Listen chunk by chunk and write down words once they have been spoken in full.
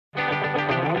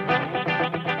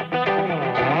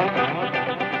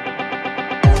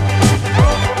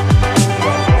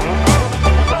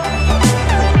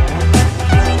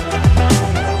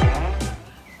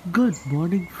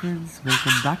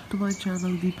welcome back to my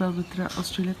channel Deepa Mitra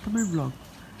Australia Tamil vlog.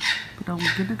 இப்போ நான்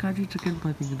உங்களுக்கு என்ன காட்டிகிட்டு இருக்கேன்னு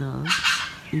பார்த்தீங்கன்னா,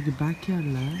 எங்கள்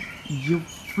பேக்யார்டில்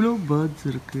எவ்வளோ பேர்ட்ஸ்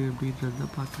இருக்குது அப்படின்றத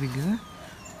பார்க்குறீங்க.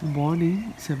 மார்னிங்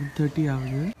 7:30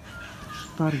 ஆகுது.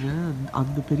 பாருங்கள்,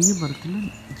 அந்த பெரிய மரத்தில்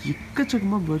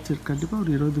எக்கச்சக்கமாக பேர்ட்ஸ் இருக்குது. கண்டிப்பாக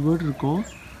ஒரு 20 பேர்டு இருக்கும்.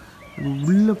 அது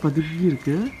உள்ளே பதுங்கி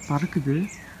இருக்குது, பறக்குது.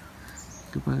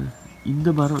 இப்போ இந்த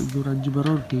மரம், இது ஒரு 5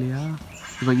 மரம் இருக்கு இல்லையா,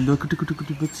 இப்போ இந்த குட்டி குட்டி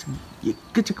குட்டி பேர்ட்ஸ்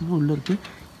எக்கச்சக்கமாக உள்ளே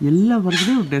இருக்குது. எல்லா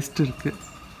மரத்துலேயும் ஒரு நெஸ்ட் இருக்குது.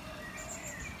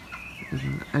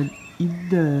 அண்ட்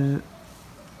இந்த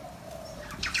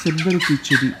செம்பருத்தி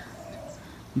செடி,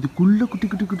 இதுக்குள்ளே குட்டி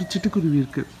குட்டி குட்டி சிட்டுக்குருவி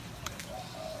இருக்குது.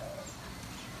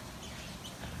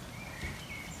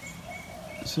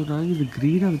 ஸோ நாங்கள் இது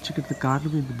க்ரீனாக வச்சுக்கிறதுக்கு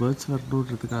காரணமே இந்த பேர்ட்ஸ்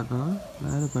வரணுன்றதுக்காக தான்.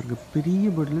 வேறு பாருங்கள்,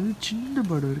 பெரிய பேர்ட்லேருந்து சின்ன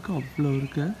பேர்டு வரைக்கும் அவ்வளோ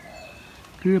இருக்குது.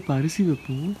 கீழே இப்போ அரிசி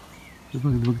வைப்போம்.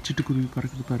 இந்த சிட்டுக்குருவி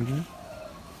பறக்குது பாருங்கள்.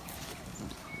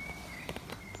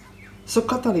 ஸோ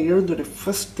காத்தால எழுந்தோடனே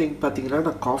ஃபர்ஸ்ட் திங் பார்த்தீங்கன்னா,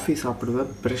 நான் காஃபி சாப்பிடுவேன்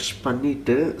ப்ரஷ்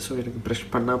பண்ணிவிட்டு. ஸோ எனக்கு ப்ரஷ்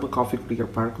பண்ணாமல் காஃபி குடிக்கிற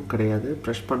பழக்கம் கிடையாது.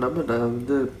 ப்ரஷ் பண்ணாமல் நான்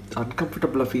வந்து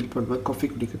அன்கம்ஃபர்டபுளாக ஃபீல் பண்ணுவேன் காஃபி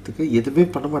குடிக்கிறதுக்கு. எதுவுமே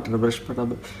பண்ண மாட்டேன் ப்ரஷ்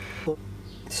பண்ணாமல்.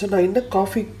 ஸோ நான் என்ன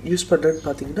காஃபி யூஸ் பண்ணுறேன்னு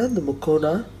பார்த்தீங்கன்னா, இந்த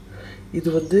முக்கோனா. இது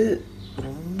வந்து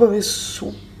ரொம்பவே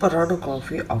சூப்பரான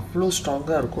காஃபி, அவ்வளோ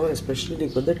ஸ்ட்ராங்காக இருக்கும். எஸ்பெஷலி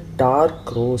நீங்கள் வந்து டார்க்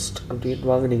ரோஸ்ட்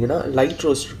அப்படின்னு வாங்கினீங்கன்னா, லைட்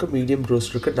ரோஸ்ட் இருக்குது, மீடியம்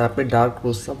ரோஸ்ட் இருக்குது. நான் போய் டார்க்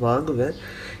ரோஸ்ட் தான் வாங்குவேன்,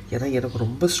 ஏன்னா எனக்கு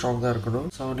ரொம்ப ஸ்ட்ராங்காக இருக்கணும்.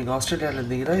 ஸோ நீங்கள் ஆஸ்திரேலியாவில்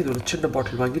இருந்தீங்கன்னா இது ஒரு சின்ன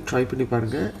பாட்டில் வாங்கி ட்ரை பண்ணி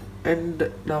பாருங்கள். அண்ட்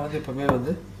நான் வந்து எப்போவுமே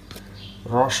வந்து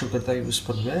ரா சுகர் தான் யூஸ்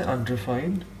பண்ணுவேன்,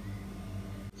 அன்ரிஃபைன்ட்.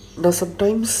 நான்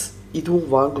சம்டைம்ஸ் இதுவும்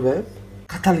வாங்குவேன்.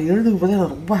 காத்தால எழுதுக்கு போதே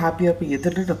நான் ரொம்ப ஹாப்பியாக இருப்பேன்.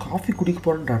 எதில் நான் காஃபி குடிக்க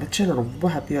போகிறேன்னு நினச்சேன், நான் ரொம்ப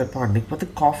ஹாப்பியாக இருப்பேன். அன்றைக்கி பார்த்து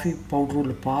காஃபி பவுடரும்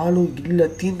இல்லை பாலும் இல்லை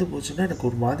தீர்ந்து போச்சுன்னா எனக்கு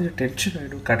ஒரு மாதிரி டென்ஷன்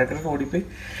ஆகிடும். கடற்கடன்னு ஓடி போய்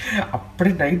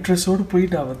அப்படியே நைட் ட்ரெஸ்ஸோடு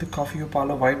போய் நான் வந்து காஃபியோ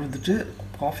பாலோ வாங்கி வந்துட்டு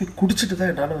காஃபி குடிச்சிட்டு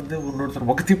தான் என்னால் வந்து இன்னொருத்தர்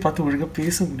முகத்தையும் பார்த்து ஒழுங்காக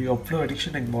பேச முடியும். அவ்வளோ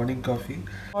அடிக்ஷன் எனக்கு மார்னிங் காஃபி.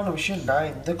 ஆன விஷயம், நான்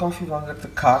இந்த காஃபி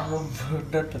வாங்குறதுக்கு காரணம்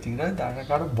என்னன்னு பார்த்தீங்கன்னா, இந்த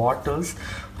அழகான பாட்டில்ஸ்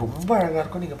ரொம்ப அழகாக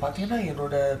இருக்கும். நீங்கள் பார்த்தீங்கன்னா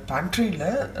என்னோடய பேண்ட்ரியில்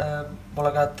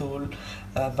மிளகாத்தூள்,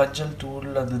 மஞ்சள்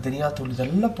தூள், அந்த தனியாத்தூள்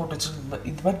இதெல்லாம் போட்டு வச்சு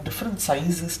இந்த மாதிரி டிஃப்ரெண்ட்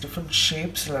சைஸஸ், டிஃப்ரெண்ட்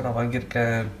ஷேப்ஸில் நான்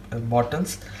வாங்கியிருக்கேன்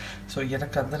பாட்டில்ஸ். ஸோ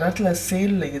எனக்கு அந்த நேரத்தில்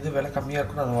சேலில் எது விலை கம்மியாக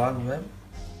இருக்குன்னு அதை வாங்குவேன்.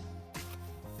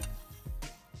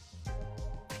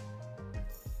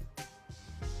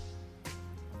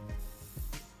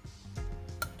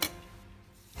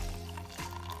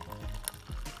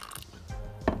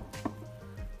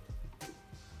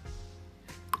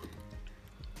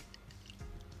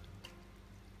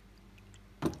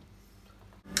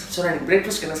 ஸோ நான்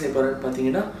பிரேக்ஃபாஸ்ட் என்ன செய்ய போகிறேன்னு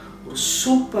பார்த்தீங்கன்னா, ஒரு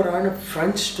சூப்பரான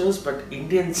ஃப்ரெஞ்ச் டோஸ்ட், பட்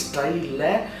இந்தியன் ஸ்டைலில்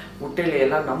முட்டையில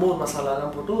எல்லாம் நம்ம ஒரு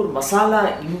மசாலாலாம் போட்டு ஒரு மசாலா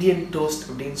இந்தியன் டோஸ்ட்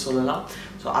அப்படின்னு சொல்லலாம்.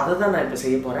 ஸோ அதை தான் நான் இப்போ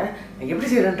செய்ய போகிறேன். நான்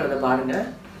எப்படி செய்கிறேன்றதை பாருங்கள்.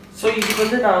 ஸோ இதுக்கு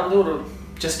வந்து நான் வந்து ஒரு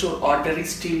ஜஸ்ட் ஒரு ஆர்டினரி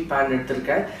ஸ்டீல் பேன்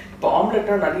எடுத்திருக்கேன். இப்போ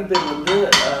ஆம்லெட்டாக நிறைய பேர் வந்து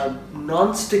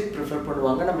நான்ஸ்டிக் ப்ரிஃபர்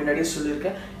பண்ணுவாங்க. நான் முன்னாடியே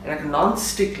சொல்லியிருக்கேன், எனக்கு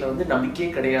நான்ஸ்டிக்கில் வந்து நம்பிக்கையே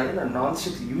கிடையாது. நான்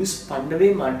நான்ஸ்டிக் யூஸ் பண்ணவே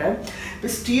மாட்டேன்.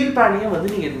 இப்போ ஸ்டீல் பேனையே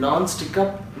வந்து நீங்கள்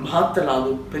நான்ஸ்டிக்காக மாற்றலாம்,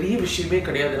 அது பெரிய விஷயமே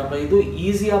கிடையாது. நம்ம எதுவும்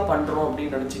ஈஸியாக பண்ணுறோம்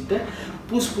அப்படின்னு நினச்சிக்கிட்டு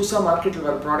புதுசாக மார்க்கெட்டில்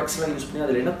வர ப்ராடக்ட்ஸ்லாம் யூஸ் பண்ணி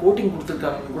அதில் என்ன கோட்டிங்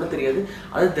கொடுத்துருக்காங்கன்னு கூட தெரியாது.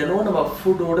 அது தினம் நம்ம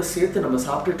ஃபுட்டோடு சேர்த்து நம்ம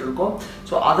சாப்பிட்டுட்டு இருக்கோம்.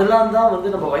 ஸோ அதெல்லாம் தான் வந்து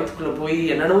நம்ம வயிற்றுக்குள்ளே போய்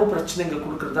என்னென்னவோ பிரச்சனைகள்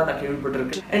கொடுக்குறதா நான்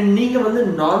கேள்விப்பட்டிருக்கேன். அண்ட் நீங்கள் வந்து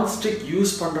நான்ஸ்டிக்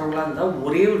யூஸ் பண்ணுறவங்களா இருந்தால்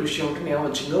ஒரே ஒரு விஷயம் மட்டும் ஞாபகம்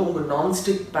வச்சுங்க, உங்கள்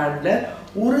நான்ஸ்டிக் பேனில்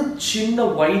ஒரு சின்ன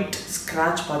ஒயிட்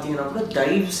ஸ்க்ராட்ச் பார்த்தீங்கன்னா கூட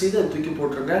தயவு செய்து அதை தூக்கி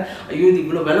போட்டுருங்க. ஐயோ இது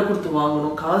இவ்வளோ விலை கொடுத்து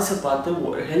வாங்கணும், காசை பார்த்து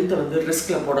ஹெல்த்தை வந்து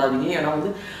ரிஸ்கில் போடாதீங்க. ஏன்னா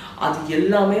வந்து அது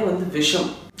எல்லாமே வந்து விஷம்.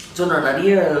 ஸோ நான்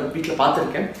நிறைய வீட்டில்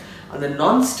பார்த்துருக்கேன், அந்த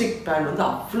நான்ஸ்டிக் பேன் வந்து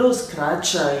அவ்வளோ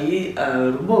ஸ்க்ராட்ச் ஆகி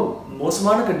ரொம்ப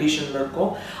மோசமான கண்டிஷனில்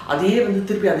இருக்கும். அதையே வந்து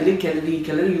திருப்பி அதிலே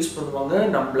கிளறி யூஸ் பண்ணுவாங்க.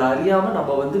 நம்மள அறியாமல்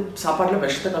நம்ம வந்து சாப்பாட்டில்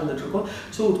விஷத்தை கலந்துட்டுருக்கோம்.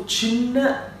 ஸோ ஒரு சின்ன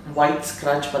ஒயிட்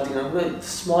ஸ்க்ராட்ச் பார்த்தீங்கன்னா,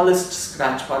 ஸ்மாலஸ்ட்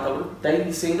ஸ்க்ராட்ச் பார்த்தா கூட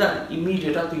தயவு செய்து அது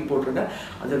இம்மீடியட்டாக தூக்கி போட்டுருங்க.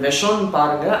 அது விஷம்னு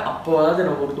பாருங்கள், அப்போதாவது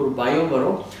நமக்கு ஒரு பயம்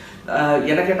வரும்.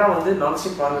 எனக்கு கேட்டால் வந்து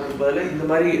நான்ஸ்டிக் வாங்குறதுக்கு பதில் இந்த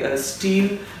மாதிரி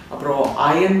ஸ்டீல், அப்புறம்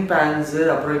அயன் பேன்ஸு,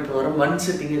 அப்புறம் இப்போ வர மண்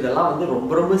செட்டிங், இதெல்லாம் வந்து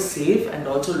ரொம்ப ரொம்ப safe and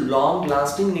also long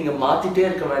lasting. நீங்கள் மாற்றிட்டே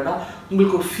இருக்க வேண்டாம்,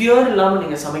 உங்களுக்கு ஒரு ஃபியர் இல்லாமல்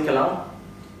நீங்கள் சமைக்கலாம்.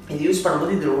 இது யூஸ்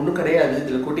பண்ணும்போது இதில் ஒன்றும் கிடையாது,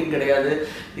 இதில் கோட்டிங் கிடையாது,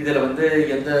 இதில் வந்து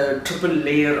எந்த ட்ரிபிள்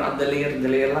லேயர் அந்த லேயர் இந்த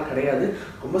லேயர்லாம் கிடையாது.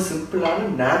 ரொம்ப சிம்பிளான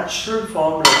நேச்சுரல்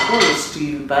ஃபார்மில் இருக்கும் ஒரு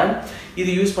ஸ்டீல் பேன். இது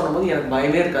யூஸ் பண்ணும்போது எனக்கு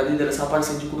பயமே இருக்காது. இதில் சாப்பாடு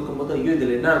செஞ்சு கொடுக்கும்போது ஐயோ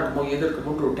இதில் என்ன இருக்குமோ எது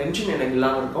இருக்குமோன்ற ஒரு டென்ஷன் எனக்கு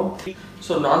இல்லாமல் இருக்கும்.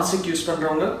 ஸோ நான்ஸ்டிக் யூஸ்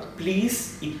பண்ணுறவங்க ப்ளீஸ்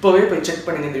இப்போவே போய் செக்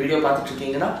பண்ணுங்கள். இந்த வீடியோ பார்த்துட்டு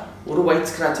இருக்கீங்கன்னா ஒரு ஒயிட்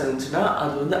ஸ்க்ராட்ச் இருந்துச்சுன்னா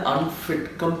அது வந்து அன்ஃபிட்,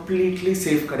 கம்ப்ளீட்லி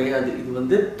சேஃப் கிடையாது. இது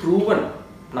வந்து ப்ரூவன்,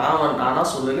 நானாக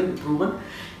சொல்லலை, இது ப்ரூவன்.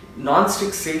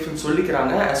 non-stick safe and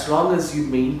சொல்லிக்கிறாங்க as long as you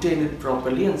maintain it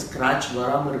properly and scratch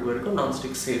வராம இருக்க வரைக்கும்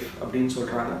non-stick safe அப்படின்னு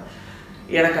சொல்றாங்க.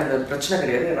 எனக்கு அந்த பிரச்சனை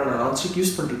கிடையாது. ஏன்னா நான் நான்ஸ்டிக்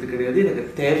யூஸ் பண்ணுறது கிடையாது, எனக்கு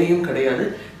தேவையும் கிடையாது.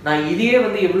 நான் இதையே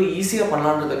வந்து எவ்வளோ ஈஸியாக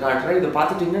பண்ணலான்றதை காட்டுறேன். இதை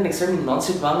பார்த்துட்டிங்கன்னா நெக்ஸ்ட் டைம் நீங்கள்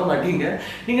நான்ஸ்டிக் வாங்க மாட்டீங்க.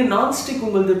 நீங்கள் நான்ஸ்டிக்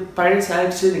உங்களுக்கு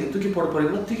பழசாயிடுச்சு, நீங்கள் தூக்கி போட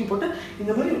போகிறீங்கன்னா தூக்கி போட்டு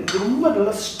இந்த மாதிரி ரொம்ப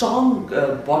நல்ல ஸ்ட்ராங்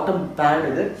பாட்டம் பேன்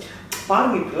இது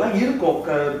பாருங்க. இப்படிலாம் இருக்கும்.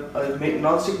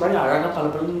 நான்ஸ்டிக் மாதிரி அழகாக பல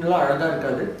பலன்கள்லாம் அழகாக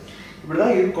இருக்காது, இப்படி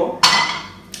தான் இருக்கும்.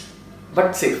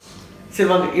 பட் சரி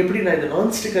வாங்க எப்படி நான் இதை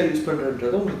நான்ஸ்டிக்காக யூஸ்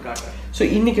பண்ணுறதுன்றதை உங்களுக்கு காட்டுறேன். ஸோ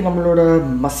இன்றைக்கி நம்மளோட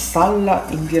மசாலா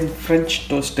இந்தியன் ஃப்ரெஞ்ச்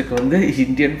டோஸ்ட்டுக்கு வந்து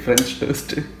இந்தியன் ஃப்ரெஞ்ச்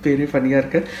டோஸ்ட்டு பேரே ஃபன்னியாக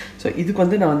இருக்குது. ஸோ இதுக்கு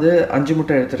வந்து நான் வந்து 5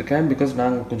 முட்டை எடுத்திருக்கேன். பிகாஸ்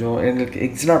நாங்கள் கொஞ்சம் எங்களுக்கு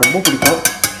எக்ஸ்னால் ரொம்ப பிடிக்கும்.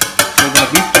 நான்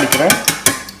பீட் பண்ணிக்கிறேன்.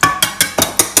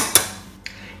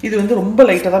 இது வந்து ரொம்ப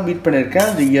லைட்டாக தான் பீட் பண்ணியிருக்கேன்.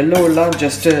 அந்த எல்லோவெல்லாம்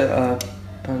ஜஸ்ட்டு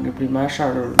இப்படி மேஷ்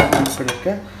ஆட பீட்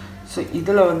பண்ணியிருக்கேன். ஸோ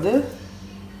இதில் வந்து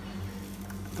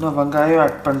நான் வெங்காயம்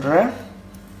ஆட் பண்ணுறேன்.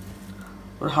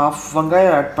 ஒரு 1/2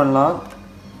 வெங்காயம் ஆட் பண்ணலாம்,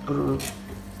 ஒரு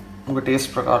உங்கள்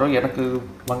டேஸ்ட் பிரகாரம். எனக்கு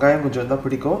வெங்காயம் கொஞ்சம் இருந்தால்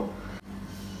பிடிக்கும்.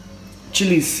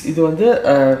 சில்லிஸ் இது வந்து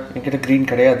என்கிட்ட க்ரீன்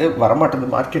கிடையாது, வரமாட்டேது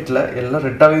மார்க்கெட்டில், எல்லாம்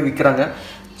ரெட்டாகவே விற்கிறாங்க.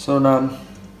 ஸோ நான்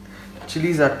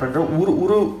சில்லிஸ் ஆட் பண்ணுறேன்.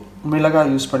 ஒரு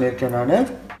மிளகாய் யூஸ் பண்ணியிருக்கேன் நான்.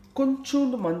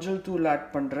 கொஞ்சோண்டு மஞ்சள் தூள் ஆட்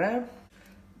பண்ணுறேன்,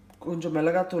 கொஞ்சம்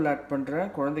மிளகாத்தூள் ஆட் பண்ணுறேன்.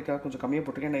 குழந்தைக்காக கொஞ்சம் கம்மியாக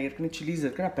போட்டிருக்கேன். நான் ஏற்கனவே சில்லிஸ்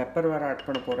இருக்குது, நான் பெப்பர் வேறு ஆட்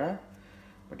பண்ண போகிறேன்.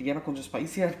 பட் எனக்கு கொஞ்சம்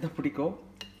ஸ்பைஸியாக இருந்தால் பிடிக்கும்.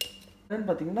 என்னென்னு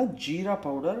பார்த்தீங்கன்னா ஜீரா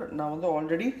பவுடர் நான் வந்து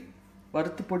ஆல்ரெடி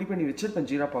வறுத்து பொடி பண்ணி வச்சுருப்பேன்.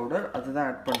 ஜீரா பவுடர் அதுதான்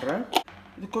ஆட் பண்ணுறேன்.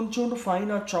 இது கொஞ்சோண்டு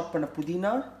ஃபைனாக சாப் பண்ண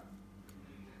புதினா,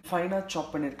 ஃபைனாக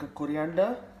சாப் பண்ணியிருக்க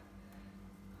கொரியாண்டர்,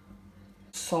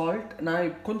 சால்ட்.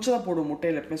 நான் கொஞ்சம் தான் போடுவேன்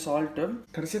முட்டையில் எப்பவுமே சால்ட்டு.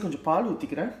 கடைசியாக கொஞ்சம் பால்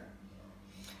ஊற்றிக்கிறேன்.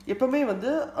 எப்போவுமே வந்து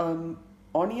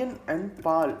ஆனியன் அண்ட்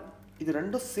பால் இது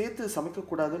ரெண்டும் சேர்த்து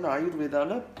சமைக்கக்கூடாதுன்னு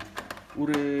ஆயுர்வேதாவில்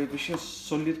ஒரு விஷயம்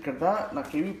சொல்லியிருக்கிறதா நான்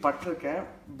கேள்விப்பட்டிருக்கேன்.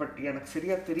 பட் எனக்கு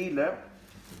சரியாக தெரியல.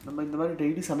 நம்ம இந்த மாதிரி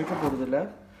டெய்லி சமைக்க போகிறதில்ல.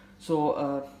 ஸோ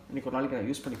இன்றைக்கி ஒரு நாளைக்கு நான்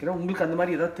யூஸ் பண்ணிக்கிறேன். உங்களுக்கு அந்த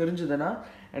மாதிரி எதாவது தெரிஞ்சுதுன்னா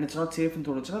அண்ட் இட்ஸ் நாட் சேஃப்னு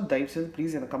தோணுச்சுன்னா தயவுசெய்து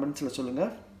ப்ளீஸ் எனக்கு கமெண்ட்ஸில்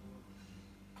சொல்லுங்கள்.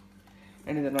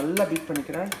 அண்ட் இதை நல்லா பீட்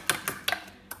பண்ணிக்கிறேன்.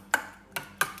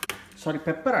 சாரி,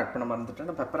 பெப்பர் ஆட் பண்ண மறந்துட்டேன்.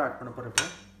 நான் பெப்பர் ஆட் பண்ண போகிறேன் இப்போ.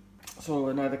 ஸோ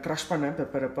நான் இதை க்ரஷ் பண்ணேன்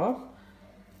பெப்பர். இப்போ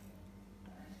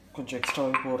கொஞ்சம்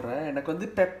எக்ஸ்ட்ராவே போடுறேன். எனக்கு வந்து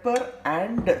பெப்பர்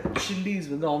அண்ட் சில்லிஸ்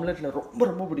வந்து ஆம்லெட்டில் ரொம்ப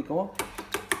ரொம்ப பிடிக்கும்.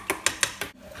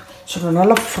 ஸோ நான்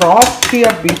நல்லா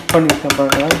ஃப்ராஸ்டியாக பீட் பண்ணியிருக்கேன்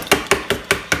பாருங்கள்.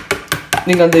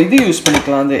 நீங்கள் அந்த இது யூஸ்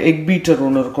பண்ணிக்கலாம், அந்த எக் பீட்டர்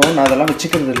ஒன்று இருக்கும். நான் அதெல்லாம்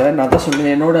வச்சுக்கிறது இல்லை. நான் தான்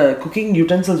சொல்லுவேன், என்னோடய குக்கிங்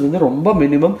யூட்டன்சில்ஸ் வந்து ரொம்ப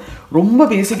மினிமம், ரொம்ப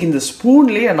பேசிக். இந்த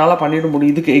ஸ்பூன்லேயே என்னால் பண்ணிட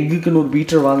முடியும். இதுக்கு எக்குன்னு ஒரு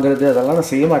பீட்டர் வாங்குறது அதெல்லாம்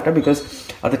நான் செய்ய மாட்டேன். பிகாஸ்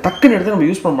அது டக்குன்னு எடுத்து நம்ம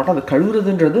யூஸ் பண்ண மாட்டோம். அது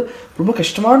கழுவுறதுன்றது ரொம்ப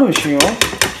கஷ்டமான விஷயம்.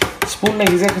 ஸ்பூனை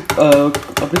ஈஸியாக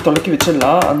அப்படி தொலைக்கி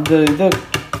வச்சிடலாம். அந்த இதை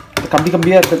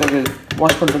கம்பியாக இருக்கிறது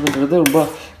வாஷ் பண்ணுறதுன்றது ரொம்ப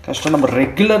கஷ்டம். நம்ம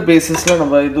ரெகுலர் பேசிஸில்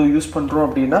நம்ம இது யூஸ் பண்ணுறோம்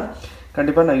அப்படின்னா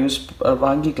கண்டிப்பாக நான்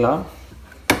வாங்கிக்கலாம்.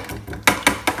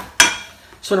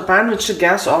 ஸோ நான் பேன் வச்சுட்டு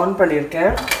கேஸ் ஆன்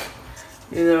பண்ணியிருக்கேன்.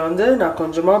 இதில் வந்து நான்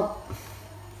கொஞ்சமாக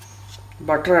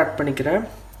பட்டர் ஆட் பண்ணிக்கிறேன்.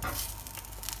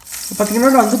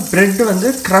 பார்த்தீங்கன்னா நான் வந்து ப்ரெட்டு வந்து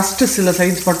க்ரஸ்ட்டு சில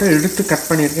சைட்ஸ் மட்டும் எடுத்து கட்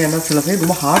பண்ணியிருக்கேன். ஏன்னா சில சைடு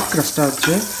ரொம்ப ஹார்ட் க்ரஸ்ட்டாக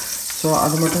இருந்துச்சு. ஸோ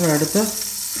அது மட்டும் நான் எடுத்து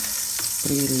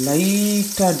இப்படி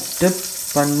லைட்டாக டிப்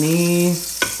பண்ணி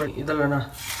இதில் நான்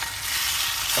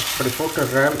அப்படி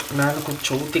போட்டுடுறேன். மேலே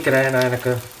கொஞ்சம் ஊற்றிக்கிறேன். நான்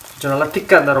எனக்கு கொஞ்சம் நல்லா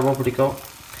திக்காக இருந்தால் ரொம்ப பிடிக்கும்.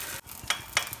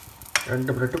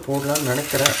 2 ப்ரெட்டு போடலான்னு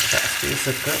நினைக்கிறேன்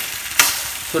ஸ்பேஸுக்கு.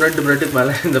 ஸோ 2 ப்ரெட்டுக்கு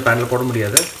மேலே இந்த பேனில் போட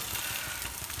முடியாது.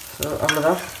 ஸோ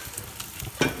அவ்வளோதான்.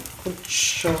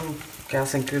 கொஞ்சம்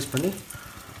கேஸ் இன்க்ரீஸ் பண்ணி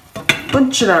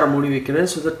கொஞ்சம் நேரம் மூடி வைக்கிறேன்.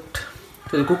 ஸோ தட்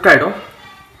இது குக் ஆகிடும்.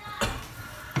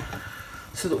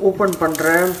 ஸோ இது ஓப்பன்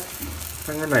பண்ணுறேன்.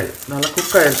 நல்லா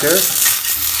குக் ஆகிருக்கு.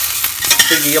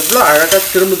 இது எவ்வளோ அழகாக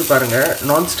திரும்புது பாருங்கள்.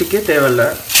 நான்ஸ்டிக்கே தேவையில்லை,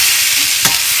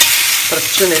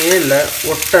 பிரச்சனையே இல்லை,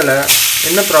 ஒட்டலை.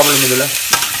 என்ன ப்ராப்ளம் இதில்?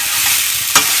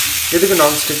 எதுக்கு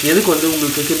நான்ஸ்டிக்? எதுக்கு வந்து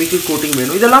உங்களுக்கு கெமிக்கல் கோட்டிங்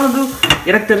வேணும்? இதெல்லாம் வந்து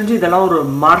எனக்கு தெரிஞ்சு இதெல்லாம் ஒரு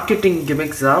மார்க்கெட்டிங்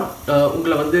கிமிக்ஸ் தான்.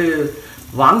 உங்களை வந்து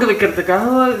வாங்க வைக்கிறதுக்காக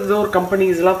இது ஒரு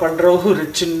கம்பெனிஸ்லாம் பண்ணுற ஒரு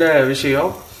சின்ன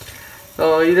விஷயம்.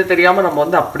 இது தெரியாமல் நம்ம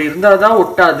வந்து அப்படி இருந்தால் தான்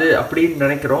ஒட்டாது அப்படின்னு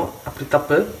நினைக்கிறோம். அப்படி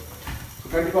தப்பு.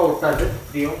 கண்டிப்பாக ஒட்டாது.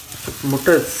 இப்படியும்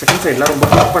முட்டை செகண்ட் சைட்லாம் ரொம்ப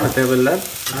கட் பண்ண தேவையில்லை.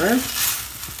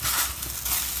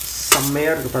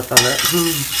 செம்மையாக இருக்குது பார்த்தாங்க.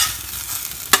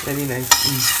 Very nice.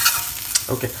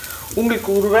 ஓகே, உங்களுக்கு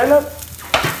ஒருவேளை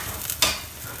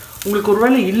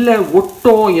இல்லை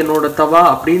ஒட்டும் என்னோட தவா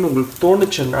அப்படின்னு உங்களுக்கு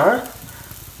தோணுச்சுன்னா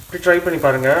இப்படி ட்ரை பண்ணி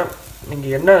பாருங்கள்.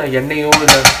 நீங்கள் எண்ணெயோ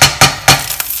இல்லை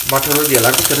பட்டரோ இது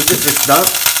எல்லாருக்கும் தெரிஞ்ச ட்ரிக் தான்,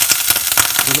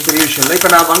 ஒன்றும் பெரிய விஷயம் இல்லை. இப்போ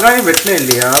நான் வெங்காயம் வெட்டினேன்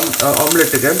இல்லையா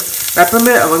ஆம்லெட்டுக்கு, நான்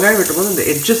எப்பவுமே வெங்காயம் வெட்டும் போது இந்த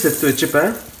எட்ஜஸ் எடுத்து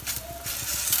வச்சுப்பேன்.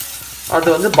 அதை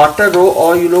வந்து பட்டரோ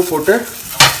ஆயிலோ போட்டு,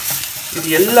 இது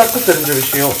எல்லாருக்கும் தெரிஞ்ச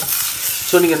விஷயம்.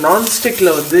 ஸோ நீங்கள்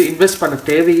நான்ஸ்டிக்கில் வந்து இன்வெஸ்ட் பண்ண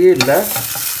தேவையே இல்லை.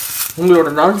 உங்களோட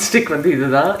நான்ஸ்டிக் வந்து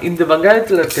இதுதான். இந்த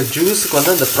வெங்காயத்தில் இருக்க ஜூஸுக்கு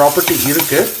வந்து அந்த ப்ராப்பர்ட்டி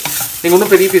இருக்குது. நீங்கள்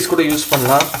இன்னும் பெரிய பீஸ் கூட யூஸ்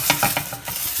பண்ணலாம்.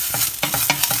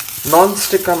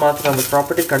 நான்ஸ்டிக்காக மாற்றுற அந்த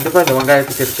ப்ராப்பர்ட்டி கண்டிப்பாக இந்த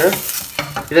வெங்காயத்துக்கு இருக்குது.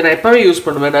 இதை நான் எப்போவே யூஸ்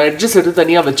பண்ணுவேன். நான் எட்ஜஸ் எடுத்து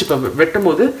தனியாக வச்சுப்பேன். வெட்டும்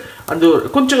போது அந்த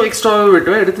கொஞ்சம் எக்ஸ்ட்ராவே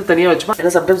வெட்டுவேன், எடுத்து தனியாக வச்சுப்பேன்.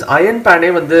 ஏன்னா சம்டைம்ஸ் அயன் பேனே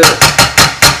வந்து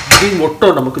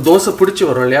ஒட்டும், நமக்கு தோசை பிடிச்சி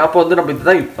வரும் இல்லையா? அப்போ வந்து நம்ம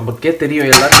இதுதான் நமக்கே தெரியும்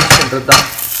எல்லாம் யூஸ் பண்ணுறது தான்.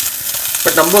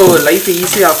 பட் நம்ம லைஃப்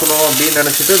ஈஸி ஆக்கணும் அப்படின்னு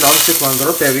நினச்சிட்டு நான்ஸ்டிக்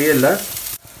வாங்குறோம், தேவையே இல்லை.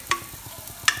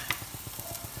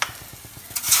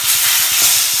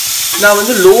 நான்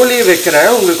வந்து லோலேயே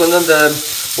வைக்கிறேன். உங்களுக்கு வந்து அந்த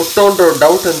ஒட்டோன்ற ஒரு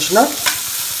டவுட் இருந்துச்சுன்னா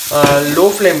லோ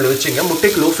ஃப்ளேமில் வச்சுங்க.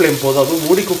 முட்டைக்கு லோ ஃப்ளேம் போதும். அதுவும்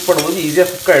மூடி குக் பண்ணும்போது ஈஸியாக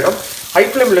குக் ஆகிடும். ஹை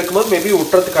ஃப்ளேமில் வைக்கும்போது மேபி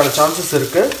ஒட்டுறதுக்கான சான்சஸ்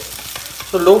இருக்குது.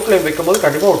 ஸோ லோ ஃப்ளேம் வைக்கும்போது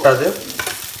கண்டிப்பாக ஒட்டாது,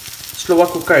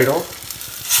 ஸ்லோவாக குக் ஆகிடும்.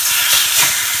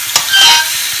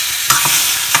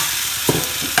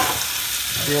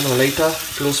 இதை நம்ம லைட்டாக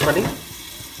க்ளோஸ் பண்ணி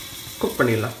குக்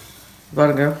பண்ணிடலாம்.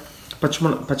 பாருங்கள்,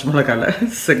 பச்சை மிளகாயில்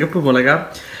சிகப்பு மிளகா,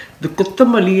 இந்த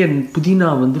கொத்தமல்லி அண்ட் புதினா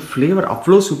வந்து ஃப்ளேவர்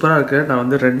அவ்வளோ சூப்பராக இருக்குது. நான்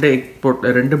வந்து 2 எக்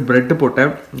போட்டேன், 2 ப்ரெட்டு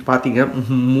போட்டேன். பார்த்தீங்க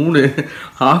 3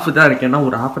 ஹாஃப் தான் இருக்கேன். ஏன்னா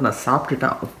ஒரு ஹாஃபை நான்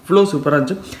சாப்பிட்டுட்டேன். அவ்வளோ சூப்பராக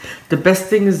இருந்துச்சு. த பெஸ்ட்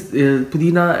திங் இஸ்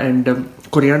புதினா அண்ட்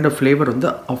கொரியாண்டர் ஃப்ளேவர் வந்து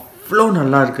அவ்வளோ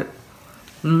நல்லா இருக்குது.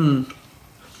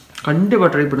 கண்டிப்பாக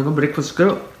ட்ரை பண்ணுங்கள். பிரேக்ஃபாஸ்ட்டுக்கு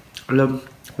இல்லை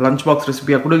லஞ்ச் பாக்ஸ்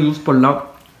ரெசிபியாக கூட யூஸ் பண்ணலாம்.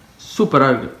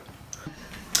 சூப்பராக இருக்குது.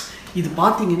 இது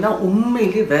பார்த்தீங்கன்னா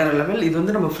உண்மையிலே வேறு லெவல். இது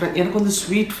வந்து நம்ம எனக்கு வந்து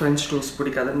ஸ்வீட் ஃப்ரெஞ்ச் டோஸ்ட்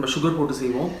பிடிக்காது, நம்ம சுகர் போட்டு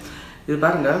செய்வோம். இது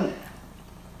பாருங்கள்,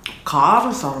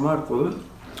 காரம் சாரமாக இருக்கும்,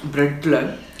 ப்ரெட்டில்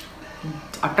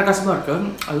அட்டகாசமாக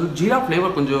இருக்குது. அது ஜீரா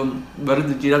ஃப்ளேவர் கொஞ்சம்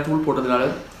வருது, ஜீரா தூள் போட்டதுனால.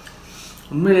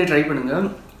 உண்மையிலே ட்ரை பண்ணுங்கள்,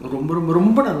 ரொம்ப ரொம்ப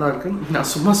ரொம்ப நல்லா இருக்குது.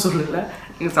 நான் சும்மா சொல்லலை,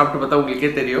 நீங்கள் சாப்பிட்டு பார்த்தா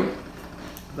உங்களுக்கே தெரியும்.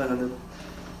 அது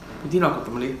புதினா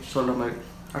கொத்தமல்லி சொல்கிற மாதிரி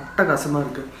அட்டகாசமாக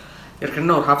இருக்குது.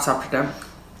 ஏற்கனவே ஒரு ஹாஃப் சாப்பிட்டுட்டேன்.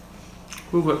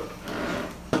 சூப்பர்.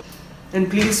 அண்ட்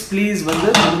ப்ளீஸ் வந்து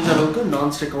முடிஞ்ச அளவுக்கு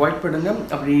நான்ஸ்டிக் அவாய்ட் பண்ணுங்கள்.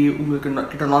 அப்படி உங்களுக்கு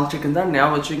கிட்ட நான்ஸ்டிக் இருந்தால்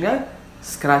ஞாபகம் வச்சுங்க,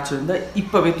 ஸ்க்ராட்ச் இருந்தால்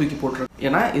இப்போவே தூக்கி போட்டுருங்க.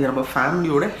 ஏன்னா இது நம்ம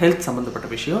ஃபேமிலியோட ஹெல்த் சம்மந்தப்பட்ட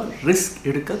விஷயம், ரிஸ்க்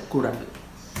எடுக்கக்கூடாது.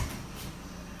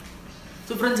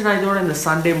 ஸோ ஃப்ரெண்ட்ஸ், நான் இதோட இந்த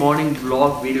சண்டே மார்னிங்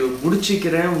vlog வீடியோ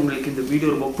முடிச்சிக்கிறேன். உங்களுக்கு இந்த வீடியோ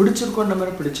ரொம்ப பிடிச்சிருக்கும்,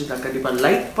 நம்ம பிடிச்சிருந்தா கண்டிப்பாக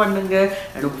லைக் பண்ணுங்கள்.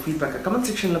 அண்ட் உங்கள் ஃபீட்பேக்கை கமெண்ட்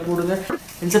செக்ஷனில் போடுங்க.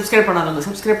 அண்ட் சப்ஸ்கிரைப் பண்ணாதவங்க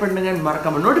சப்ஸ்கிரைப் பண்ணுங்கள்.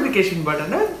 மறக்காமல் நோட்டிஃபிகேஷன்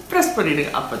பட்டனை ப்ரெஸ்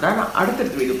பண்ணிவிடுங்க. அப்போ தான் நான்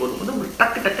அடுத்தடுத்த வீடியோ போடும்போது உங்களுக்கு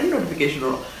டக்குன்னு நோட்டிஃபிகேஷன்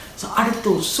வரும். ஸோ அடுத்த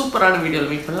ஒரு சூப்பரான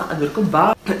வீடியோவில் வெயிட் பண்ணலாம். அது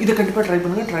வரைக்கும் இதை கண்டிப்பாக ட்ரை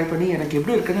பண்ணுங்கள். ட்ரை பண்ணி எனக்கு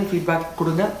எப்படி இருக்குன்னு ஃபீட்பேக்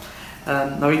கொடுங்க.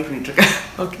 நான் வெயிட் பண்ணிகிட்ருக்கேன்.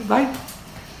 Okay, bye.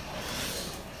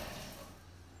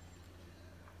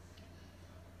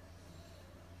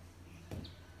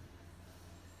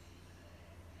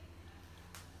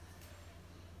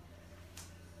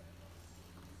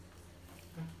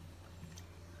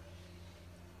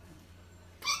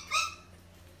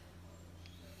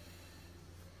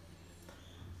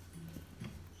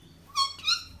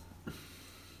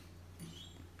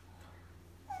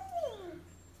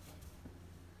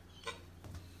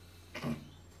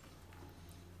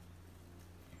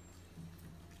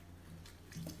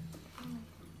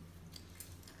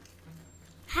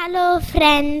 Hello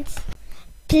friends,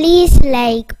 please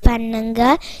like பண்ணுங்க,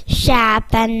 share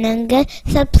பண்ணுங்க,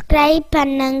 subscribe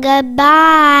பண்ணுங்க.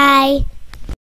 Bye.